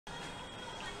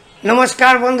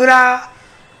नमस्कार बंधुरा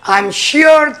I am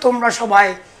sure তোমরা সবাই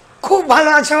খুব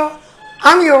ভালো আছো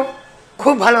আমিও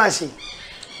খুব ভালো আছি।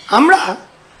 আমরা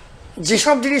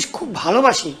যেসব জিনিস খুব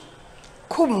ভালোবাসি,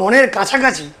 খুব মনের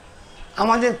কাছাকাছি,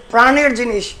 আমাদের প্রাণের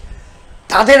জিনিস,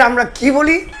 তাদের আমরা কি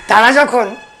বলি? তারা যখন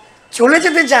চলে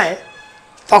যেতে চায়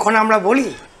তখন আমরা বলি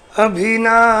अभी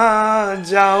ना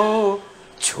जाओ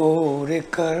छोड़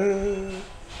कर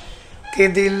के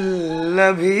दिल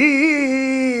अभी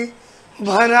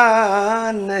भरा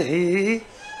नहीं,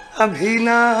 अभी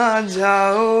ना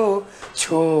जाओ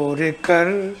छोड़ कर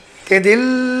के दिल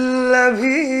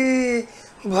अभी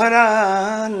भरा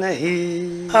नहीं,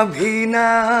 अभी ना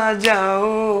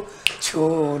जाओ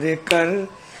छोड़ कर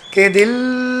के दिल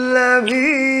अभी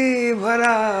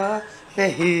भरा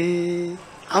नहीं।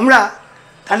 আমরা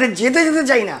তাদের যেতে যেতে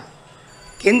চাই না,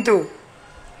 কিন্তু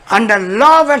আন্ডার ল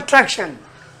অফ অ্যাট্রাকশন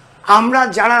আমরা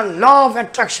যারা ল অফ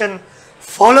অ্যাট্রাকশন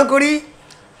ফলো করি,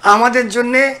 আমাদের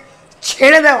জন্যে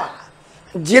ছেড়ে দেওয়া,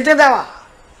 যেতে দেওয়া,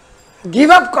 গিভ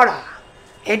আপ করা,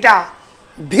 এটা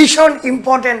ভীষণ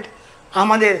ইম্পর্ট্যান্ট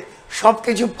আমাদের সব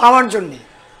কিছু পাওয়ার জন্যে।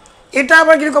 এটা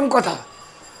আবার কীরকম কথা?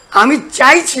 আমি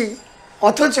চাইছি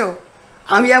অথচ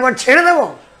আমি আবার ছেড়ে দেব?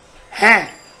 হ্যাঁ,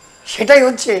 সেটাই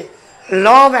হচ্ছে ল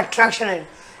অফ অ্যাট্রাকশনের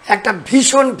একটা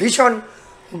ভীষণ ভীষণ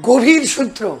গভীর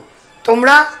সূত্র।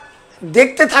 তোমরা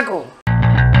দেখতে থাকো।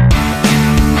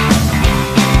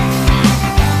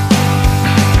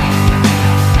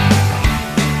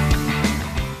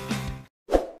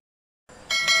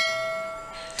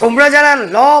 তোমরা যারা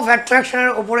ল অফ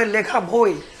অ্যাট্রাকশনের ওপরে লেখা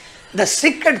বই দ্য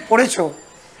সিক্রেট পড়েছো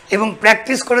এবং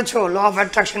প্র্যাকটিস করেছো ল অফ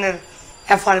অ্যাট্রাকশনের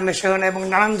অ্যাফার্মেশন এবং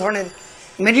নানান ধরনের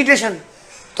মেডিটেশন,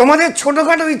 তোমাদের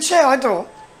ছোটোখাটো ইচ্ছে হয়তো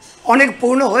অনেক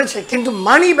পূর্ণ হয়েছে, কিন্তু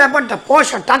মানি ব্যাপারটা,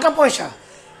 পয়সা,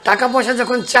 টাকা পয়সা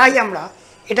যখন চাই আমরা,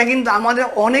 এটা কিন্তু আমাদের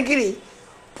অনেকেরই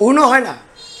পূর্ণ হয় না।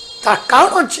 তার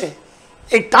কারণ হচ্ছে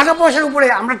এই টাকা পয়সার উপরে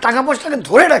আমরা টাকা পয়সাটাকে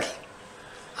ধরে রাখি,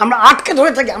 আমরা আটকে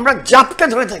ধরে থাকি, আমরা জাপটে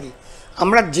ধরে থাকি,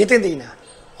 আমরা যেতে দিই না।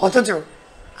 অথচ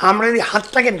আমরা যদি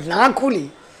হাতটাকে না খুলি,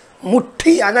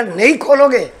 মুঠি আগার নেই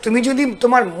খোলোগে, তুমি যদি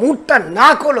তোমার মুঠটা না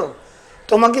খোলো,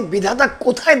 তোমাকে বিধাতা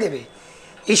কোথায় দেবে?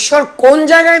 ঈশ্বর কোন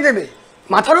জায়গায় দেবে?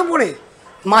 মাথার উপরে?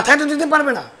 মাথায় তো দিতে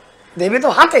পারবে না, দেবে তো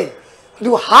হাতে।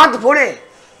 দু হাত ভরে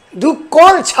দু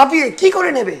কল ছাপিয়ে কি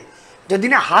করে নেবে যদি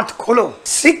না হাত খোলো?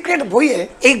 সিক্রেট বইয়ে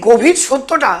এই গভীর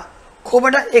সত্যটা খুব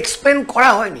একটা এক্সপ্লেন করা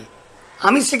হয়নি।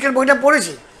 আমি সিক্রেট বইটা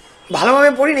পড়েছি,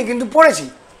 ভালোভাবে পড়িনি কিন্তু পড়েছি।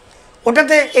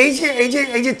 ওটাতে এই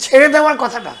যে ছেড়ে দেওয়ার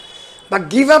কথাটা বা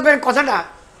গিভ আপের কথাটা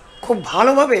খুব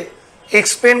ভালোভাবে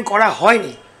এক্সপ্লেন করা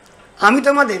হয়নি। আমি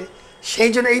তোমাদের সেই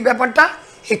জন্য এই ব্যাপারটা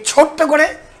এই ছোট্ট করে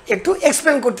একটু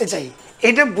এক্সপ্লেন করতে চাই।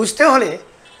 এটা বুঝতে হলে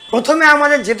প্রথমে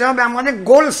আমাদের যেতে হবে আমাদের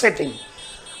গোল সেটিং।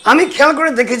 আমি খেয়াল করে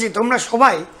দেখেছি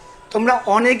তোমরা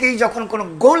অনেকেই যখন কোনো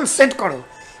গোল সেট করো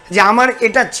যে আমার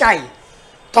এটা চাই,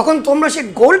 তখন তোমরা সেই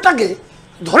গোলটাকে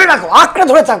ধরে রাখো, আঁকড়ে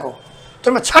ধরে থাকো,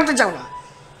 তোমরা ছাড়তে চাও না।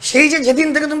 সেই যে যেদিন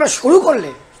থেকে তোমরা শুরু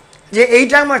করলে যে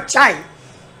এইটা আমার চাই,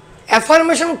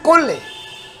 অ্যাফার্মেশন করলে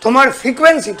তোমার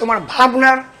ফ্রিকোয়েন্সি, তোমার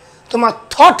ভাবনার, তোমার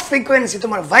থট ফ্রিকোয়েন্সি,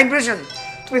 তোমার ভাইব্রেশন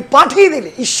তুমি পাঠিয়ে দিলে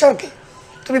ঈশ্বরকে,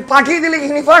 তুমি পাঠিয়ে দিলে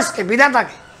ইউনিভার্সকে,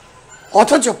 বিধাতাকে।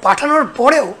 অথচ পাঠানোর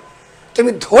পরেও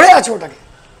তুমি ধরে আছো ওটাকে,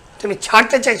 তুমি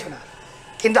ছাড়তে চাইছো না।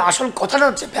 কিন্তু আসল কথাটা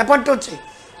হচ্ছে, ব্যাপারটা হচ্ছে,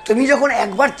 তুমি যখন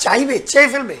একবার চাইবে, চেয়ে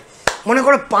ফেলবে, মনে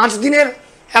করো 5 দিনের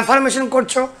অ্যাফার্মেশন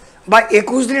করছো বা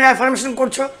 21 দিনের অ্যাফার্মেশন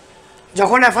করছো,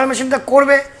 যখন অ্যাফার্মেশনটা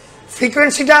করবে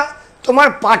ফ্রিকোয়েন্সিটা তোমার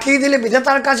পাঠিয়ে দিলে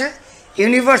বিধাতার কাছে,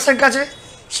 ইউনিভার্সের কাছে,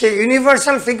 সেই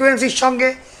ইউনিভার্সাল ফ্রিকোয়েন্সির সঙ্গে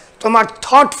তোমার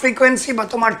থট ফ্রিকোয়েন্সি বা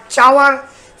তোমার চাওয়ার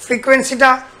ফ্রিকোয়েন্সিটা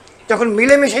যখন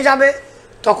মিলেমিশে যাবে,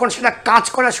 তখন সেটা কাজ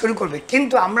করা শুরু করবে।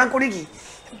 কিন্তু আমরা করি কি,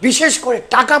 বিশেষ করে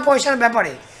টাকা পয়সার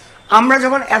ব্যাপারে আমরা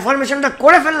যখন অ্যাফার্মেশনটা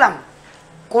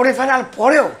করে ফেলার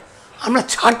পরেও আমরা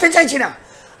ছাড়তে চাইছি না,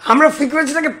 আমরা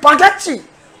ফ্রিকোয়েন্সিটাকে পাঠাচ্ছি,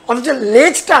 অথচ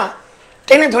লেজটা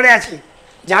টেনে ধরে আছি,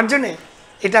 যার জন্যে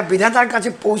এটা বিধাতার কাছে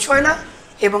পৌঁছয় না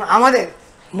এবং আমাদের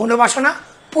মনোবাসনা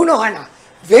পূর্ণ হয় না।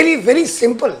 Very very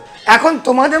simple. এখন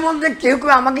তোমাদের মধ্যে কেউ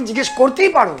আমাকে জিজ্ঞেস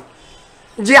করতেই পারো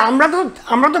যে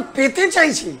আমরা তো পেতে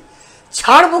চাইছি,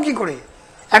 ছাড়বো কী করে?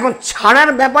 এখন ছাড়ার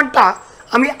ব্যাপারটা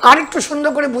আমি আরেকটু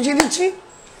সুন্দর করে বুঝিয়ে দিচ্ছি।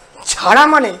 ছাড়া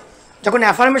মানে যখন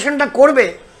অ্যাফার্মেশনটা করবে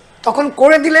তখন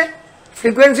করে দিলে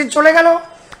ফ্রিকোয়েন্সি চলে গেল,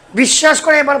 বিশ্বাস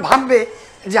করে এবার ভাববে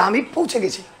যে আমি পৌঁছে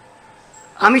গেছি,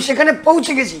 আমি সেখানে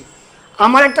পৌঁছে গেছি।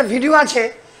 আমার একটা ভিডিও আছে,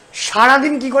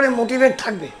 সারাদিন কি করে মোটিভেট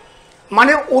থাকবে,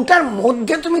 মানে ওটার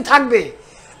মধ্যে তুমি থাকবে,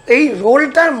 এই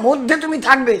রোলটার মধ্যে তুমি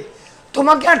থাকবে,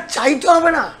 তোমাকে আর চাইতে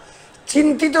হবে না,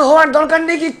 চিন্তিত হওয়ার দরকার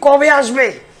নেই কি কবে আসবে,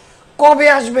 কবে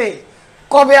আসবে,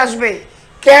 কবে আসবে,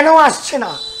 কেন আসছে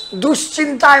না,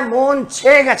 দুশ্চিন্তায় মন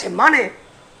ছেয়ে গেছে। মানে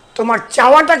তোমার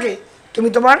চাওয়াটাকে তুমি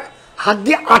তোমার হাত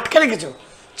দিয়ে আটকে রেখেছো,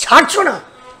 ছাড়ছো না,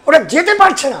 ওরা যেতে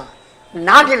পারছে না।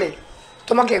 না গেলে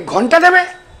তোমাকে ঘন্টা দেবে,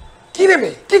 কি দেবে?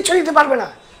 কিচ্ছু দিতে পারবে না।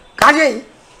 কাজেই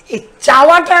এই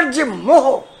চাওয়াটার যে মোহ,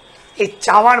 এই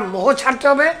চাওয়ার মোহ ছাড়তে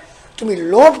হবে। তুমি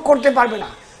লোভ করতে পারবে না,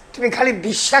 তুমি খালি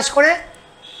বিশ্বাস করে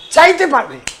চাইতে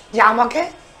পারবে যে আমাকে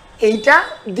এইটা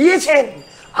দিয়েছেন,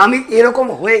 আমি এরকম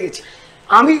হয়ে গেছি,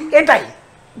 আমি এটাই,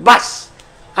 বাস,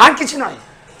 আর কিছু নয়।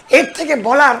 এর থেকে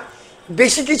বলার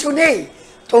বেশি কিছু নেই।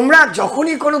 তোমরা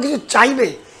যখনই কোনো কিছু চাইবে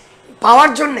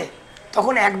পাওয়ার জন্যে,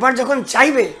 তখন একবার যখন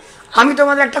চাইবে, আমি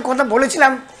তোমাদের একটা কথা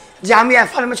বলেছিলাম যে আমি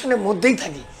অ্যাফার্মেশনের মধ্যেই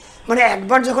থাকি, মানে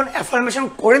একবার যখন অ্যাফার্মেশন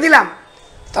করে দিলাম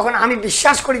তখন আমি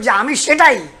বিশ্বাস করি যে আমি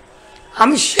সেটাই,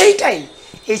 আমি সেইটাই,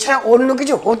 এছাড়া অন্য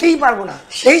কিছু হতেই পারবো না।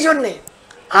 সেই জন্যে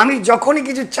আমি যখনই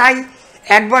কিছু চাই,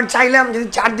 একবার চাইলাম, যদি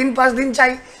 4 দিন 5 দিন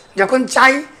চাই, যখন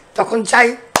চাই তখন চাই,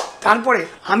 তারপরে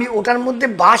আমি ওটার মধ্যে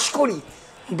বাস করি,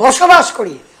 বসবাস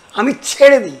করি, আমি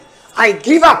ছেড়ে দিই। I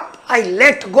give up, I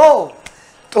let go.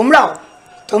 তোমরাও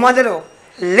তোমাদেরও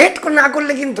লেট না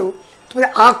করলে কিন্তু তুমি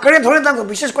আঁকড়ে ধরে থাকো,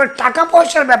 বিশেষ করে টাকা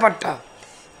পয়সার ব্যাপারটা,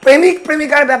 প্রেমিক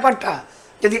প্রেমিকার ব্যাপারটা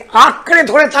যদি আঁকড়ে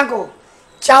ধরে থাকো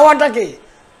চাওয়াটাকে,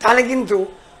 তাহলে কিন্তু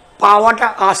পাওয়াটা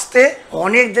আসতে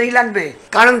অনেক দেরি লাগবে।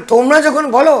 কারণ তোমরা যখন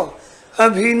বলো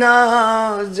अभी ना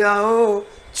जाओ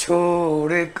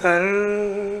छोड़ कर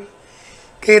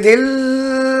के दिल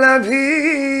अभी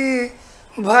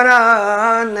भरा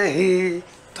नहीं,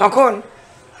 তখন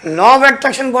ল অফ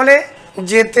অ্যাট্রাকশন বলে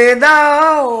যেতে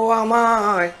দাও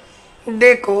আমায়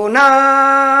ডেকো না,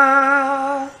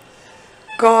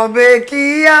 কবে কি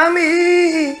আমি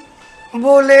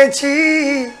বলেছি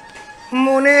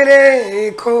মনে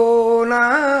রেখো না,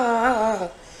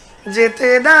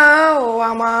 যেতে দাও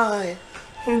আমায়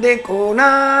দেখো না,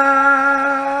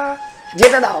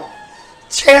 যেতে দাও,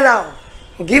 ছেড়ে দাও,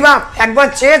 গিভ আপ। একবার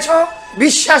চেয়েছো,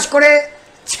 বিশ্বাস করে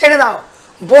ছেড়ে দাও,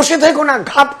 বসে থেকো না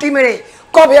ঘাপটি মেরে,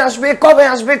 কবে আসবে কবে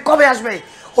আসবে কবে আসবে,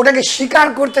 ওটাকে স্বীকার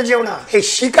করতে যেও না। এই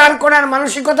স্বীকার করার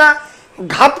মানসিকতা,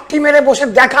 ঘাপটি মেরে বসে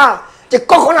দেখা যে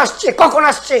কখন আসছে কখন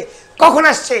আসছে কখন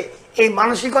আসছে, এই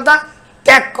মানসিকতা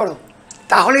ত্যাগ করো,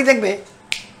 তাহলেই দেখবে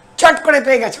চট করে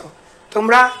পেয়ে গেছো।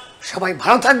 তোমরা সবাই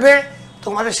ভালো থাকবে,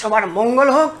 তোমাদের সবার মঙ্গল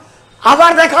হোক,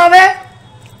 আবার দেখা হবে।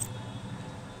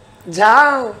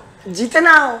 যাও, জিতে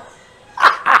নাও।